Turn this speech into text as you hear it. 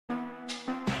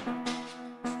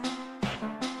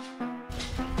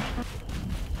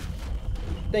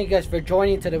Thank you guys for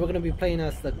joining. Today we're going to be playing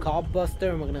as the Cop Buster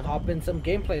and we're going to hop in some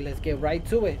gameplay. Let's get right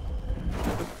to it.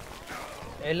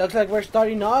 It looks like we're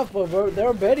starting off, but they're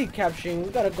already capturing. We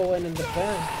got to go in and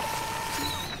defend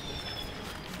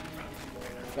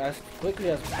as quickly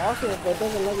as possible, but it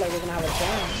doesn't look like we're going to have a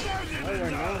chance. No, we're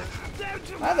not.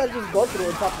 How about just go through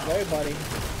on top of everybody?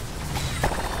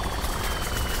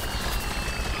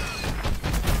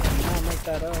 I'll make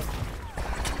that up.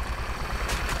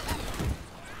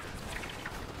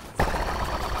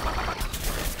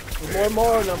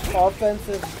 More on an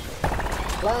offensive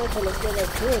plan, so let's get right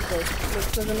to it. But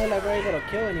this doesn't look like we're able to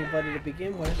kill anybody to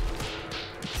begin with.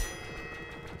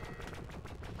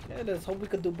 Yeah, let's hope we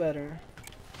could do better.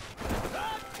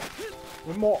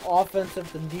 We're more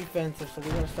offensive than defensive, so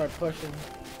we're gonna start pushing.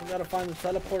 We gotta find the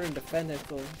teleporter and defend it.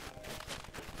 So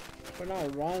if we're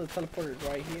not wrong, the teleporter is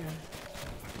right here.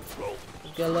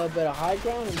 Let's get a little bit of high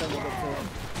ground and then we'll get to it.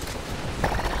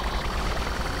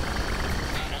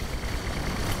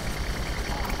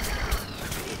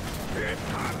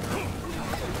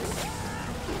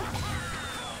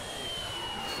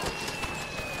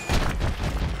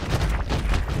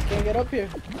 Can't get up here.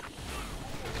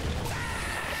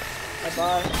 Bye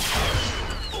bye.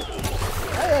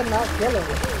 How did that not kill him?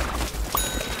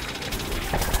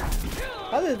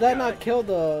 How did that not kill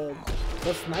the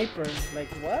sniper? Like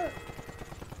what?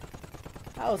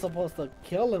 I was supposed to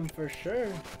kill him for sure.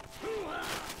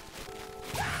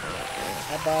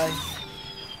 Bye bye.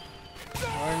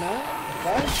 Or not?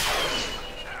 Bye.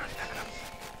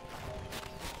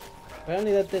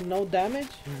 Apparently that did no damage.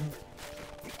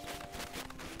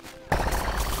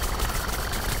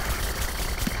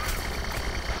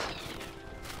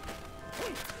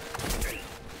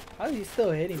 How is he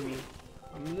still hitting me?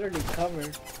 I'm literally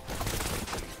covered.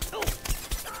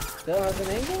 Still has an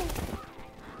angle?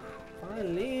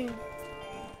 Finally.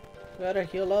 We gotta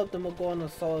heal up, then we'll go on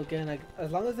assault again. Like,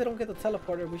 as long as they don't get the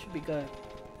teleporter, we should be good.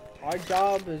 Our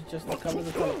job is just to cover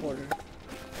the teleporter.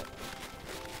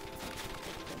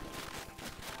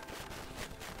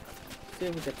 See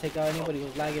if we can take out anybody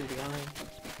who's lagging behind.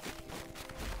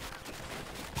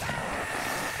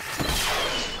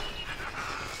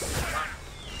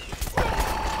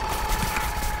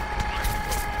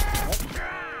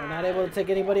 Not able to take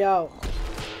anybody out.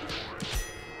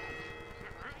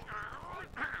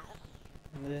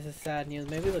 This is sad news.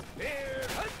 Maybe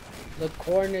the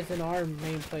corn isn't our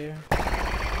main player. We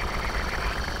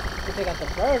take out the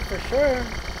bird for sure.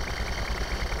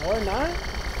 Or not.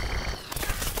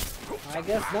 I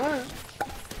guess not.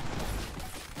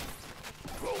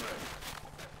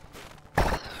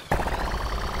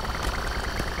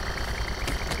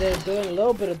 They're doing a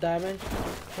little bit of damage.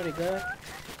 Pretty good.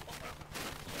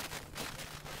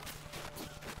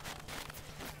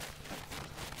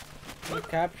 We're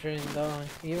capturing though,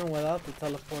 even without the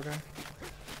teleporter.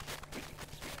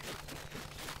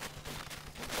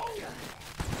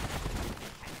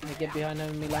 I get behind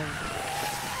enemy line.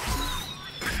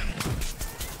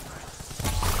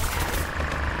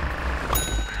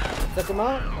 Took him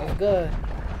out? That's good.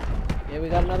 Yeah, we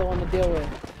got another one to deal with.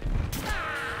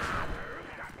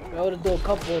 We were able to do a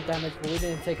couple of damage, but we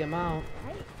didn't take him out.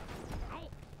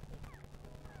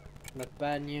 That's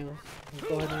bad news. Let's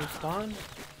go ahead and respawn.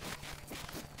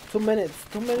 2 minutes.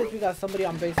 2 minutes, we got somebody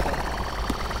on base.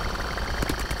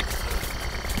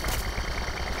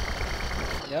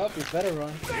 Yep, we better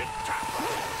run.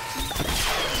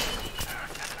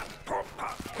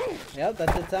 Yep,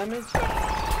 that did damage.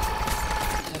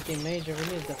 Nothing major, we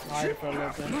need to hide for a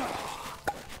little bit.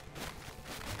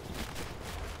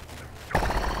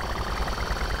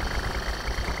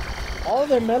 All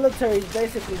their military is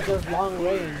basically just long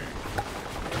range.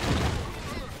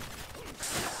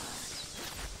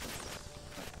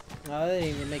 No, they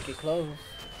didn't even make it close.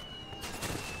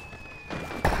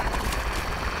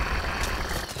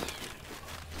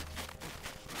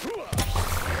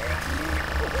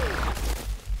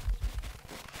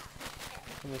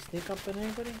 Can we sneak up on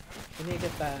anybody? We need to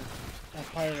get that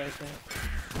pirate right there.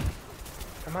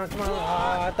 Come on, come on.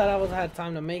 Oh, I thought I had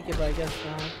time to make it, but I guess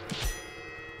not.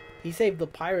 He saved the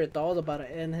pirate though. I was about to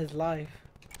end his life.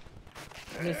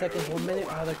 20 seconds, 1 minute.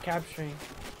 Oh, they're capturing.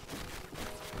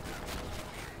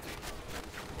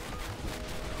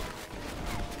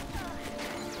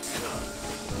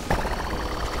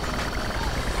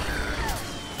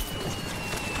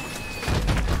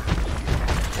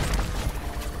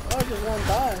 Just won't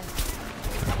die.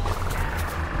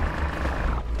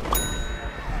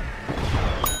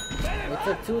 We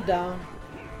took 2 down.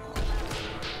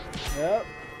 Yep.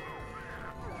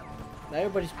 Now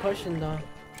everybody's pushing though.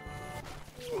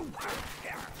 I'm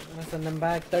gonna send them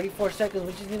back. 34 seconds.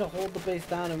 We just need to hold the base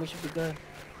down and we should be good.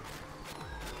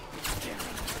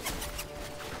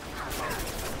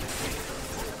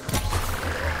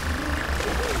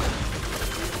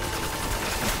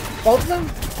 Both of them?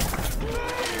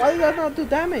 Why did that not do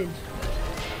damage?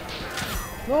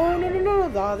 No, no, no, no,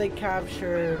 no. Oh, they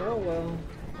captured. Oh, well.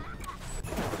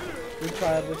 We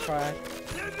tried, we tried.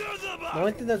 The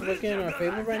only thing that's working in our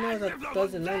favor right now is that it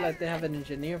doesn't look like they have an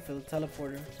engineer for the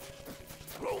teleporter.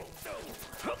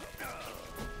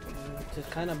 Which is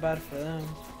kind of bad for them.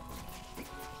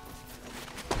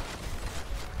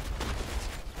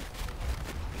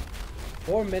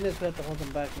 Four minutes we have to hold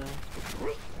them back now.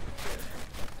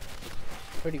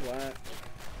 Pretty whack.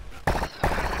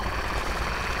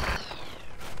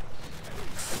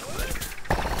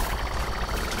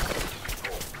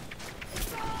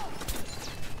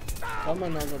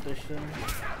 Someone knows what they're doing.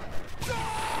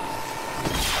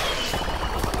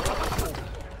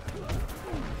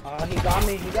 Oh, he got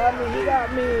me, he got me, he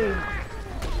got me!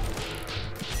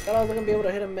 Thought I was gonna be able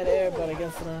to hit him mid-air, but I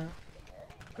guess not.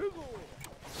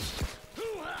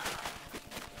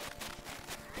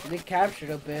 They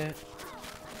captured a bit.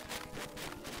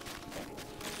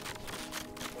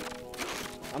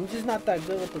 I'm just not that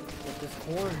good with this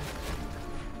corn.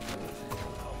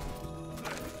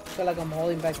 I feel like I'm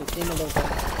holding back the team a little bit.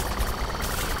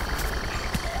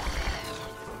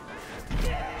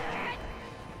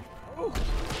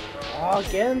 Oh,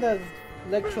 again, the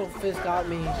electro fist got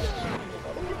me.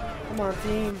 Come on,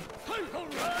 team.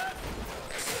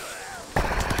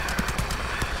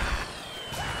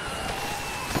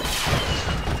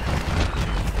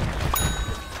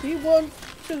 He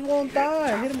just won't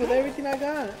die. I hit him with everything I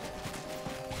got.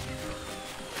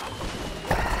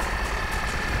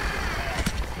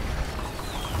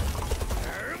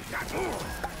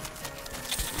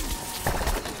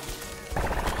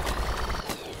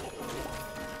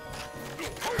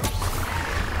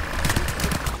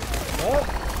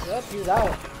 Yep, he's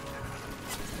out.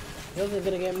 He wasn't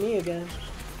gonna get me again.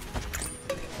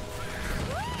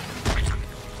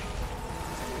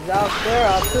 He's out there,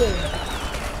 out too.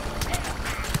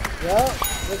 Yep,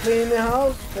 we're cleaning the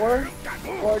house.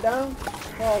 Four down.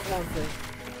 Oh, come on, six.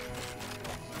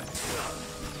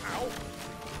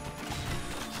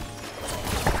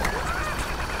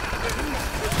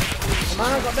 Come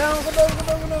on, go down, go down, go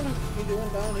down, go down. He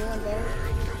went down, he went down.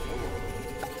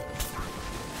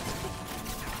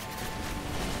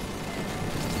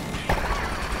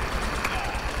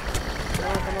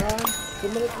 Come on. 2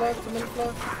 minutes left, 2 minutes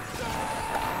left.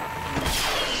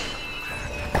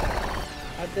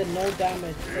 I did no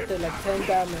damage. I did like 10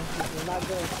 damage. It's not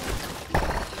good.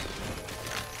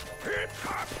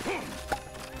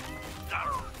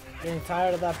 Getting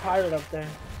tired of that pirate up there.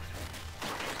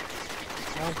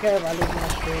 I don't care if I lose my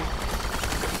streak.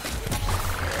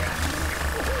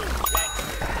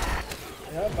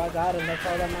 Yep, I got him. That's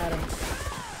all that matters.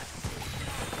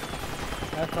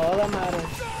 That's all that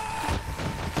matters.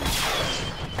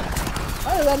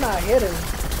 How did that not hit him?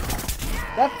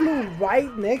 That flew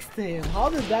right next to him. How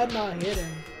did that not hit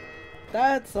him?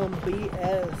 That's some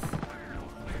BS.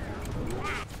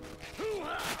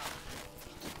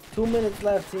 2 minutes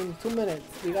left, team. 2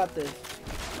 minutes. We got this.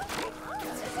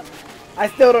 I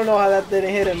still don't know how that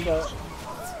didn't hit him, but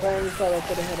apparently saw that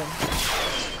didn't hit him.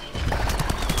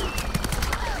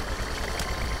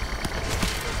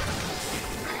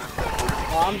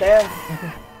 Oh, I'm dead.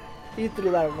 He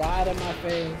threw that right in my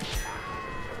face.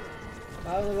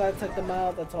 As long as I took them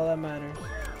out, that's all that matters.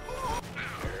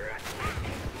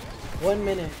 1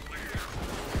 minute.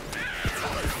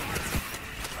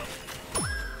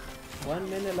 1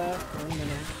 minute left. 1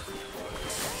 minute.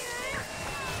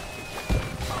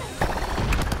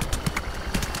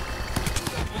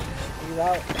 He's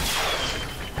out.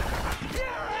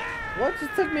 What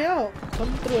just took me out?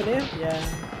 Something threw it in? Yeah.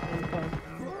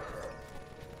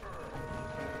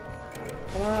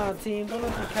 Come on, team. Don't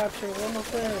let them capture. We're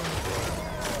almost there.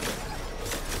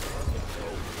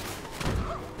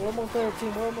 We're almost there,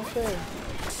 team. We're almost there.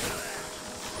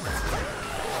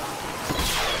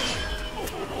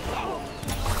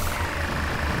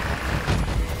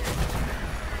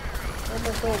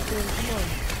 Almost there, team. Come on.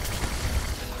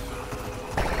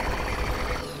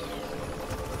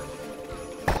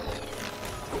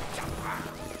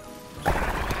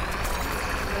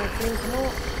 Come on, team. Come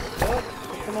on. Yep.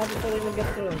 Come on before they even get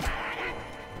through.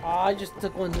 Oh, I just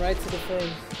took one right to the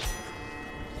face.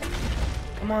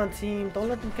 Come on, team. Don't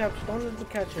let them capture. Don't let them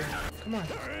catch her. Come on.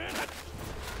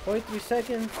 43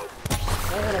 seconds. I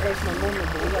don't want to waste my moment,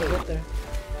 but we gotta get there.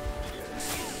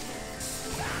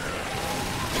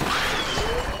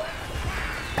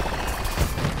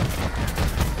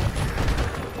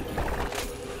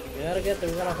 We gotta get there.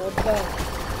 We gotta hold it down.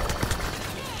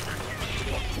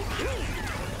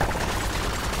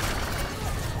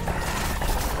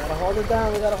 We gotta hold it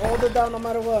down. We gotta hold it down no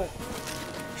matter what.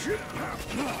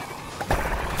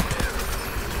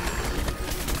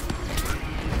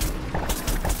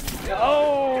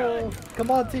 Oh! Come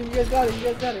on, team. You guys got it. You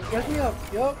guys got it. Res me up.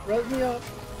 Yup. Res me up.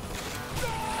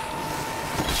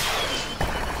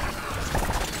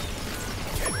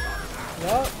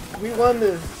 Yup. We won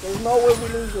this. There's no way we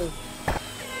lose this.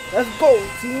 Let's go,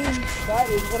 team. That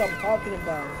is what I'm talking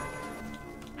about.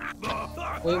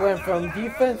 We went from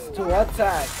defense to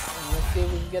attack. And let's see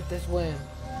if we can get this win.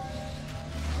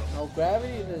 No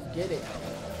gravity. Let's get it.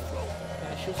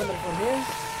 Can I shoot somebody from here?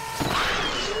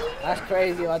 That's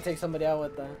crazy. I'll take somebody out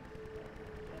with that.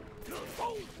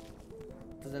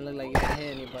 Doesn't look like you can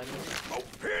hit anybody.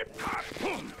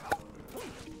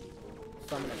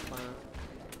 Summon a clown.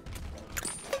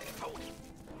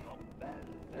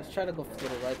 Let's try to go to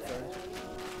the right first.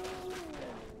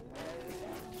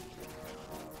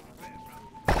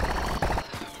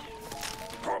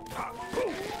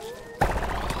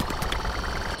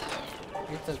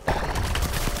 He took that.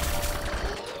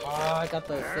 Oh, I got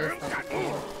the assist on the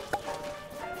kill.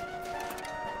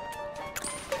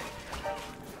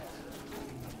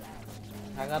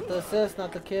 I got the assist,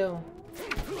 not the kill.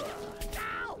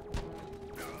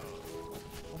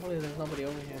 Hopefully there's nobody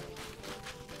over here.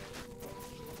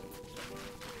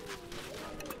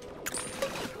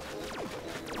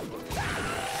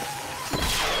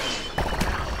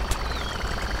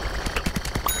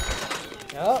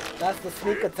 Yup, that's the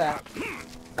sneak attack.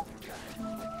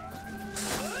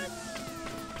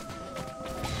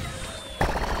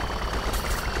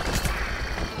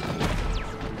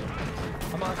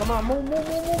 Come on, move, get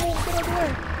out the way.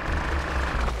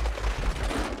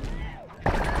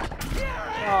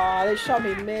 Aw, they shot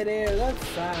me mid-air, that's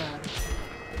sad.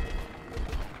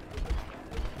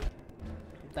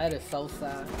 That is so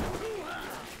sad.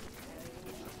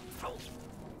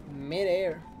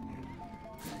 Mid-air.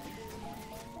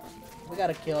 We got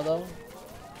a kill though.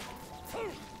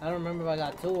 I don't remember if I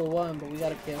got 2 or 1, but we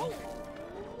got a kill.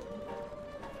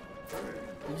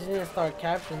 We just need to start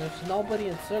capturing. There's nobody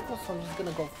in circle, so I'm just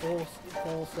gonna go full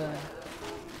send.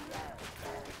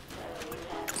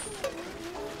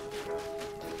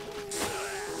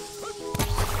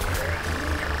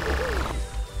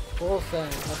 Full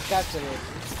send. Let's capture it.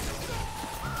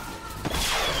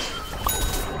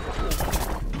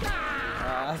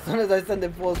 As soon as I send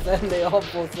it full send, they all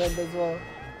full send as well.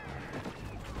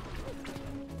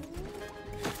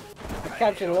 I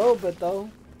captured a little bit though.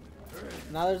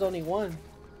 Now there's only 1.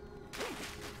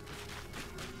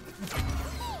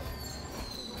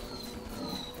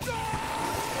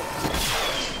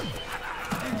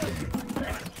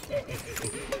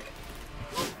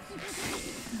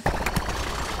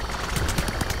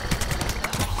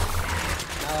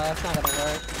 That's not gonna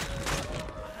work.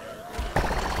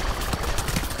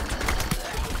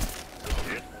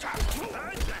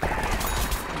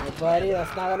 No, buddy,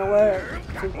 that's not gonna work.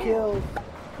 2 kills.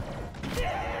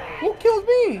 Who killed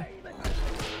me?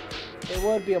 It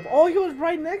would be a. Oh, he was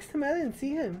right next to me. I didn't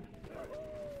see him.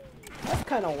 That's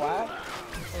kind of whack.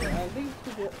 Yeah, I think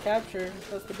we get captured.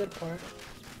 That's the good part.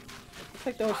 Looks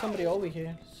like there was somebody over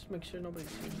here. Just make sure nobody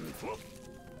sees me.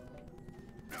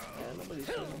 Yeah, nobody's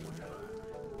seen me.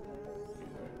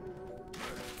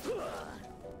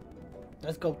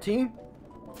 Let's go, team.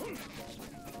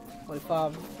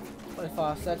 45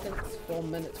 seconds. 4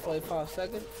 minutes, 45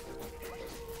 seconds.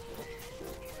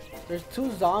 There's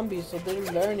 2 zombies, so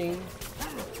they're learning.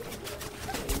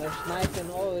 And they're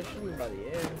sniping. Oh, they're shooting by the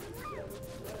air.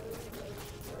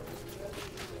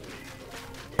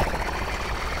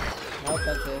 Nope,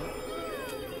 that's it.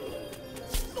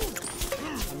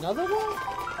 Another one?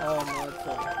 Oh no, it's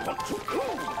like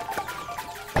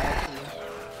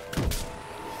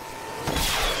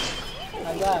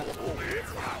that.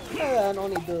 I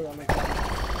only do it on the camera.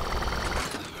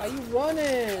 How you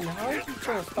running? How are you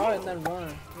trying to start and then run?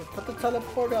 Yeah, put the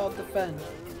teleporter, I'll defend.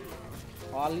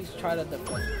 Or at least try to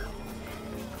defend.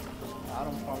 I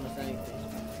don't promise anything.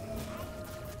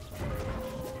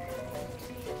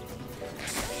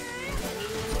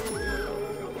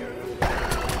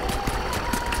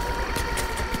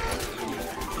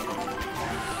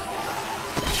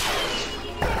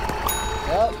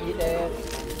 Yup, he dead.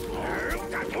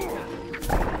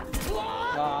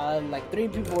 Like 3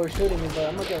 people were shooting me, but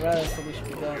I'm gonna get red, so we should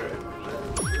be done.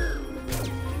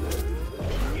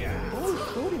 Who's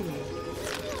shooting me?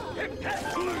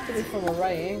 Should be from a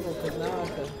right angle, cause now I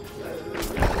could.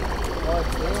 Oh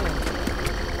damn!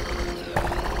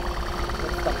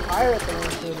 It's the pirate that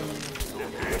was shooting me.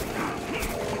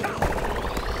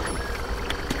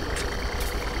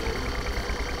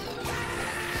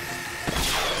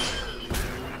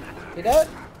 He dead?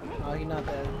 Oh, he's not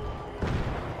dead.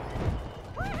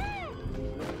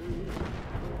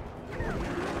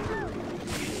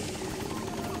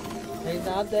 He's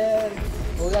not dead.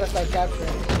 But we gotta start capturing.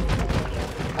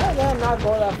 How did I not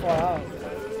go that far out?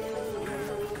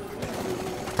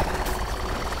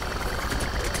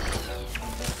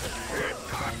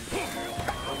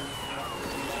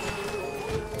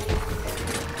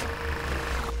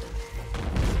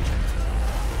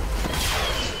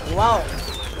 Wow.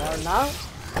 Well, now?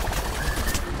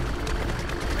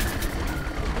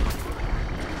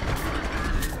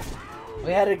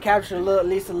 We had to capture at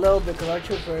least a little bit because our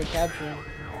troops were capturing.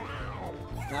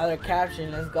 Now they're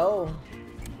capturing. Let's go.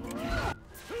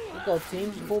 Let's go,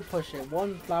 team. Full push it.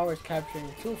 1 flower is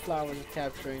capturing. 2 flowers is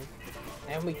capturing.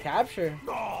 And we capture.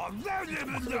 That's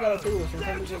what we gotta do.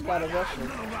 Sometimes we just gotta rush it.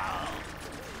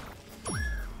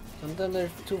 Sometimes they're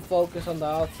too focused on the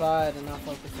outside and not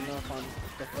focused enough on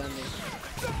defending.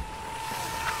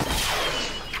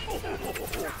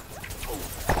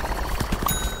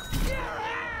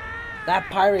 That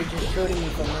pirate just shooting me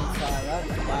from inside. That's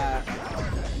bad.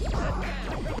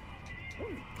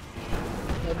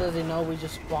 How does he know we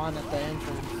just spawned at the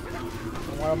entrance?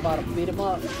 And we're about to beat him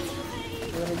up.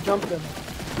 We're gonna jump him.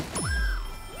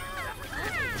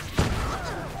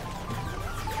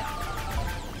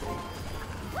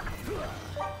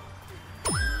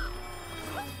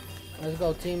 Let's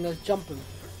go, team. Let's jump him.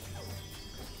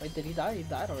 Wait, did he die? He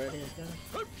died already, I guess.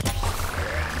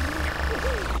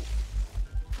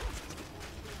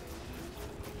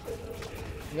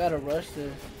 You gotta rush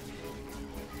this.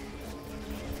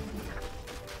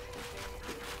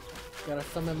 Gotta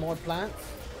summon more plants.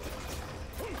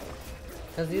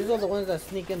 Cause these are the ones that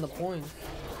sneak in the points.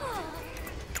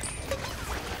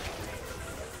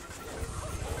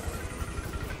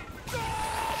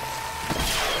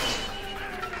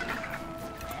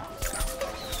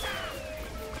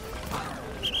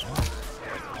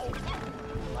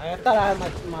 I thought I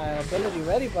had my ability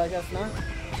ready, but I guess not.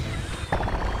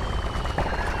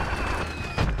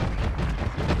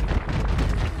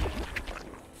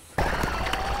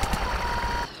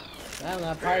 Damn,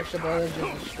 that pirate ship is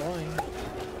just destroying.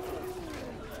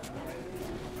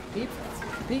 Peek,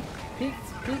 peek, peek,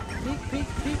 peek, peek, peek,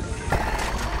 peek.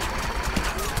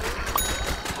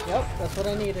 Yep, that's what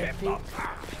I needed. Peek.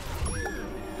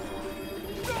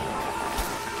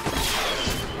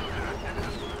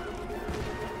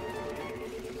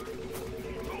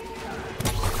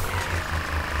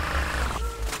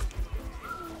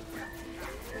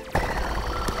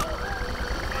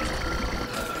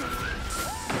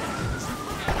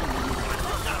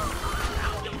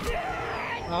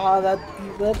 Oh, that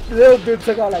little dude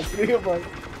took out like 3 of us.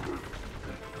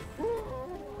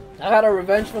 I got a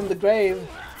revenge from the grave.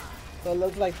 So it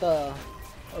looks like the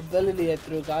ability I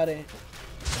threw got it.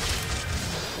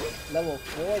 Level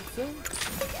 4 too?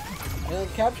 We're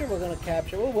gonna capture, we're gonna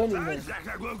capture. We're winning this.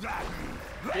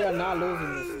 We are not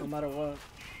losing this no matter what.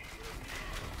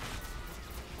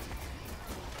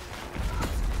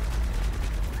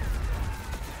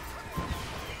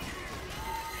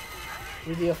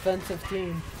 We're the offensive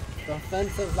team. The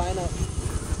offensive lineup.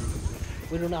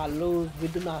 We do not lose. We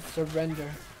do not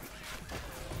surrender.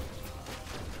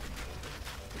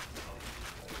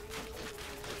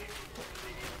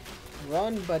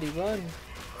 Run, buddy, run.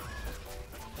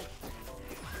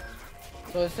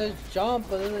 So it says jump,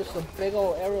 but then there's a big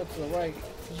old arrow to the right.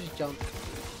 You just jump.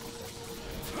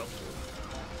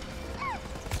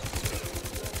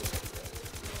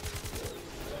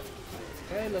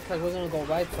 Okay, looks like we're gonna go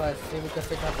right side, see if we can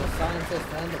pick up the scientist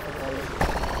and the footballer.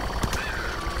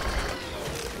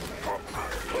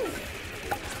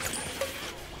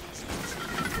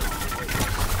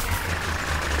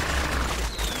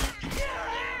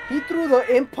 He threw the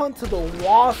impunt to the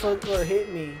wall so it could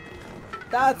hit me.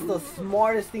 That's the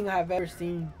smartest thing I've ever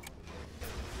seen.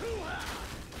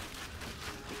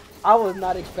 I was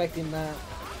not expecting that.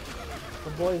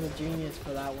 The boy's a genius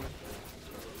for that one.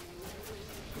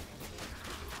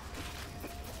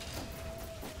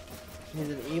 He's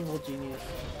an evil genius.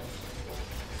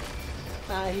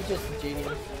 Nah, he's just a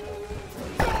genius.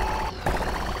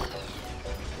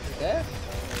 He's dead?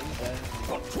 Yeah, he's dead.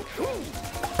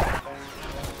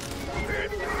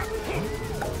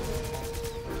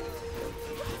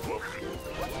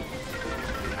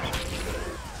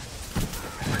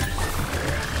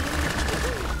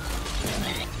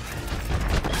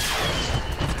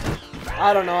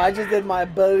 I don't know, I just did my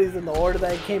abilities in the order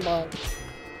that it came up.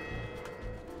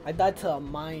 I died to a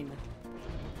mine.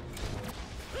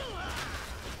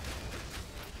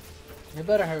 You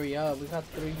better hurry up. We got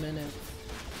 3 minutes.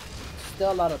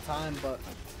 Still a lot of time, but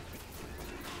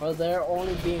for there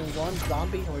only being 1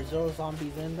 zombie or 0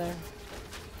 zombies in there,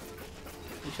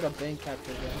 we should have been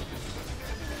captured there.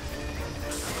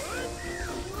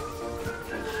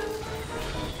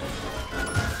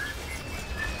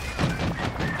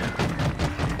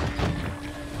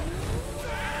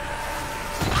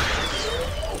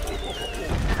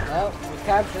 Oh, we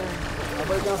captured him.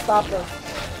 Nobody's gonna stop us.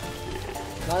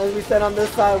 As long as we sit on this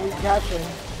side, we capture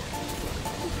him.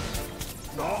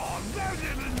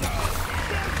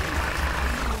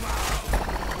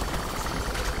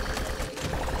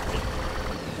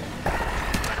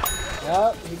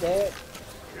 Yup, he dead.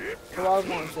 Who else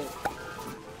wants it?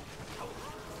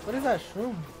 What is that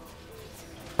shroom?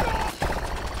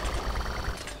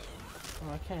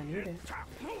 Oh, I can't eat it.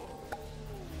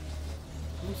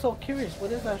 I'm so curious,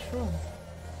 what is that shroom?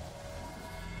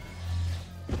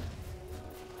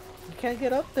 You can't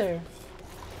get up there.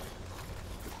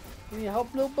 You need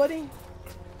help, little buddy?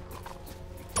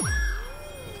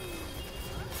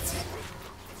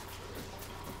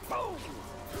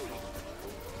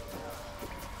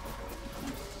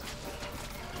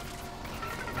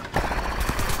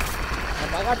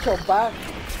 I got your back.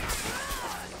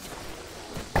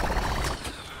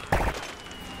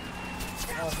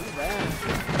 Oh, he ran.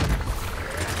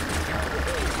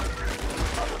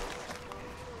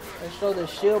 Let's show the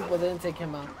shield, but then take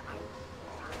him out.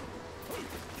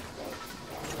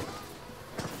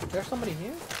 There's somebody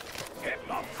here?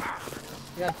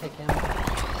 You gotta take him.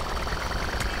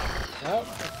 Yep,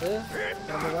 that's it.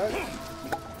 That works.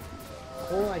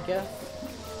 Cool, I guess.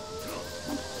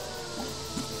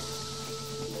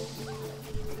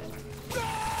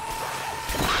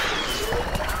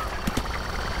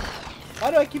 Why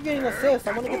do I keep getting assists?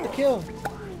 I want to get the kill.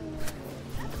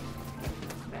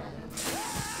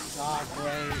 Ah,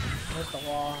 great. Missed the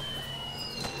wall.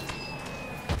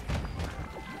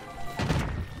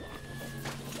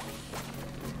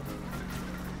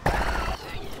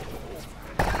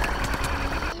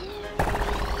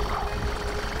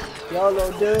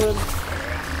 YOLO, dude.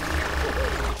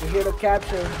 We're here to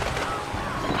capture.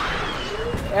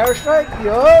 Airstrike?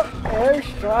 Yup.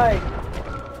 Airstrike.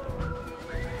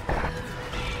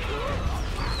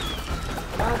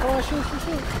 Come on, shoot.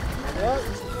 Yep.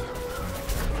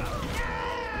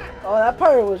 Oh, that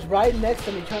part was right next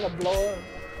to me trying to blow up.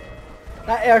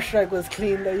 That airstrike was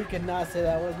clean though, you cannot say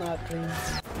that was not clean.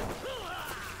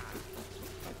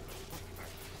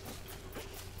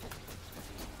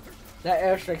 That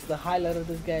airstrike's the highlight of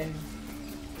this game.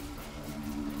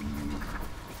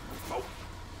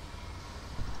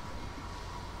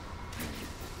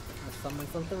 Let's summon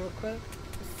something real quick.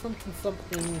 Something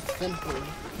simple.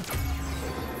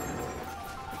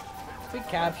 We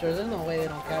capture, there's no way they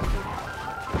don't capture.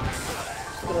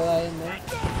 Just throw that in there.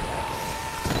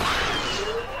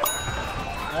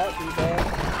 Alright, be dead.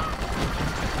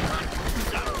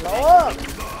 Blow up!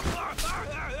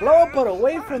 Blow up, but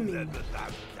away from me.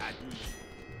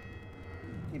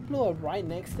 He blew up right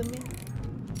next to me.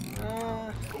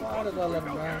 Why did I let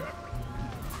him run?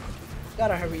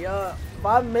 Gotta hurry up.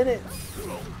 5 minutes.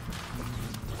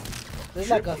 This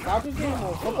is like a soccer game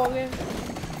or a football game?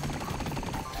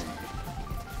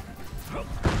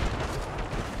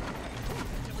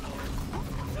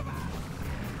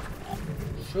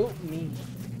 Shoot me.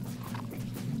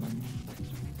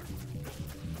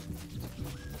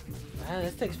 Man,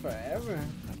 this takes forever.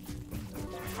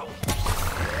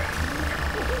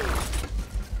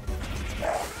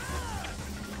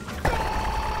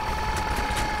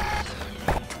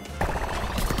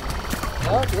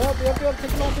 Yep.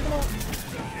 Take him out.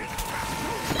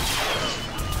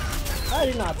 How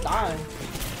did he not die?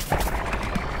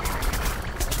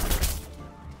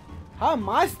 How am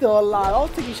I still alive? I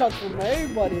was taking shots from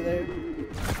everybody there.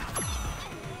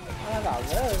 I got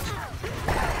red.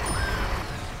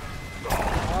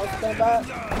 I'll stand back.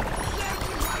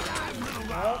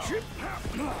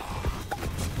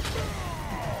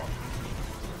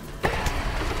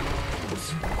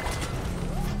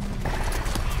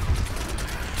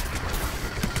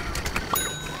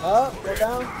 Go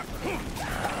down.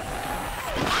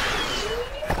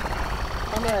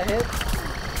 I'm gonna hit.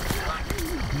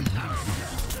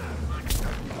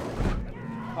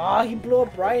 Ah, he blew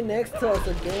up right next to us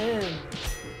again.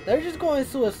 They're just going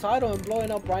suicidal and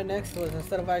blowing up right next to us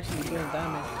instead of actually doing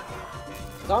damage.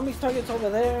 Zombie's target's over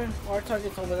there, our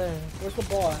target's over there. Where's the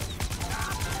ball at?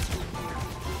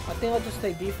 I think I'll just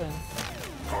take defense.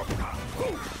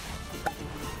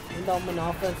 Even though I'm an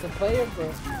offensive player,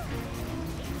 but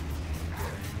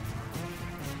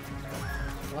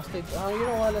let's take, you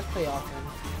know what, let's play offense.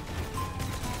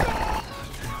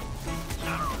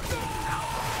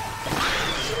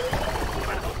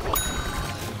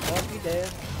 Oh, he dead.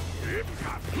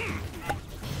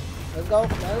 Let's go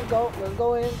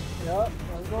in. Yup,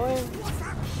 let's go in.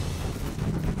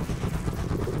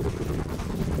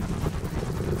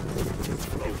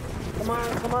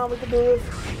 come on, we can do this.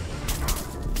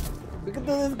 We can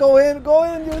do this, go in,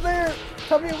 you're there.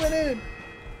 Tell me it went in.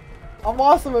 I'm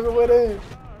awesome if it went in.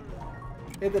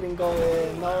 It didn't go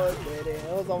in, no it didn't.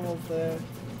 It was almost there.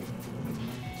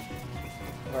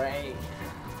 Great.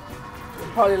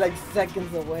 We're probably like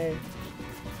seconds away.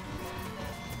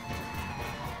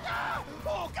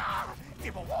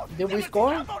 Did we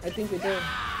score? I think we did.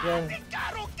 Yeah.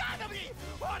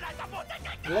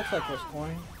 It looks like we're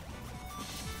scoring.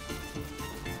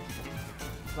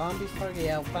 Zombies target,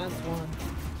 yeah, fans won.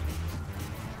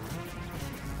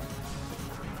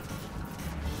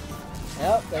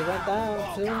 Yep, they went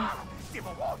down too. We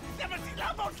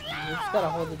just gotta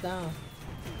hold it down.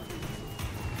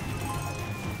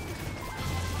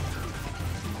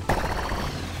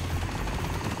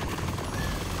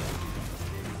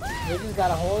 We just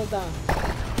gotta hold it down.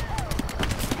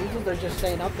 These ones are just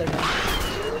staying up there now.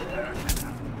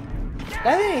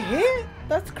 That didn't hit?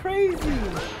 That's crazy.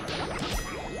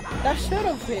 That should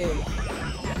have hit.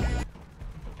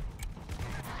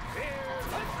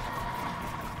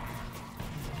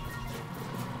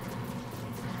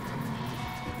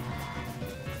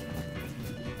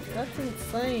 That's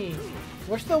insane.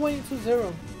 We're still winning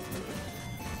 2-0.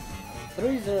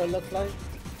 3-0 looks like.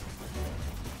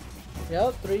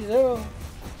 Yep, 3-0.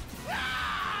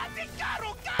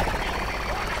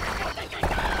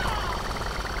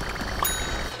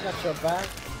 Got your back.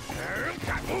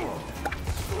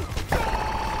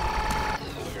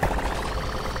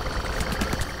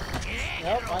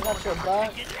 Yep, I got your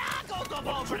back.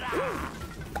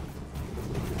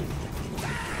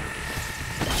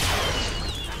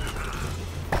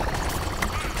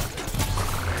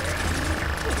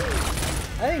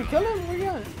 I didn't kill him, where you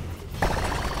at?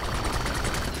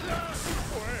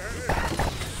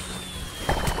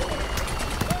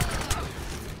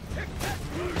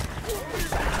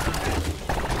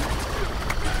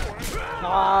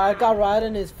 Ah, I got right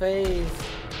in his face.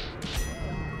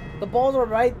 The balls are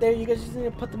right there, you guys just need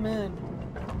to put them in.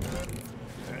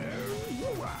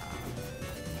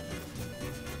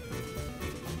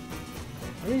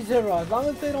 As long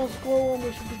as they don't score one,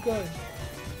 we should be good.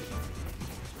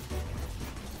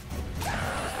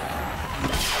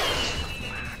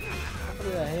 Look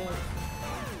at that hit.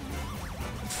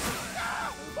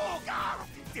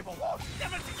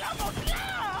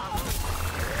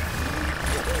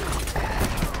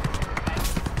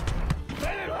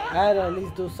 I had to at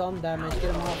least do some damage,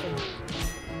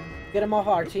 get him off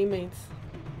our teammates.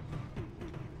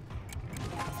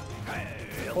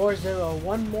 4-0,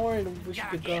 one more and we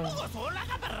should be going.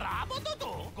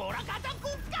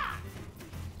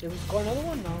 Did we score another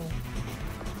one? No.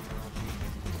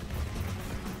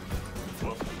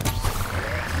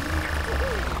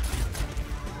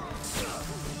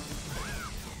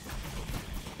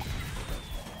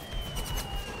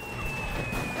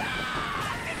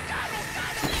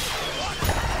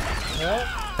 Yep.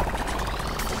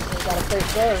 We gotta face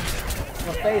first.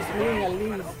 Or face me at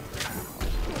least.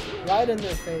 Right in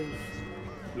their face.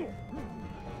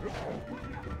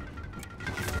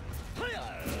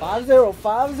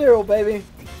 5-0, baby.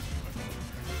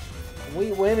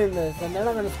 We winning this, and they're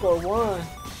not gonna score one.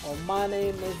 Or my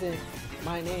name isn't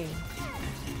my name.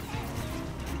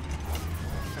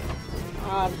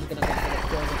 I'm just gonna go for the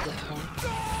score at this point.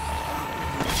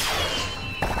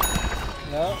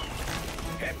 Yep.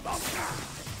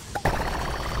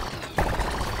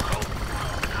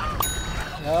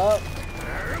 Yup.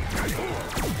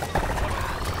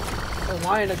 I'm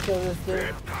wanting to kill this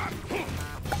dude.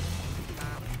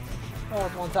 Oh,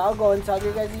 once I'll go inside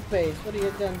your guys' base. What are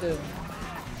you gonna do?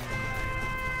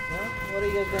 Huh? What are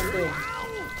you guys gonna do?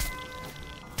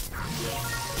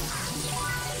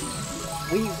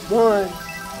 We won,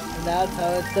 and that's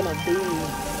how it's gonna be.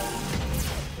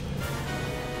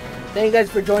 Thank you guys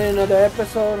for joining another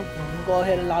episode. Go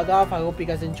ahead and log off. I hope you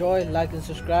guys enjoy. Like and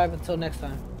subscribe. Until next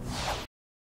time.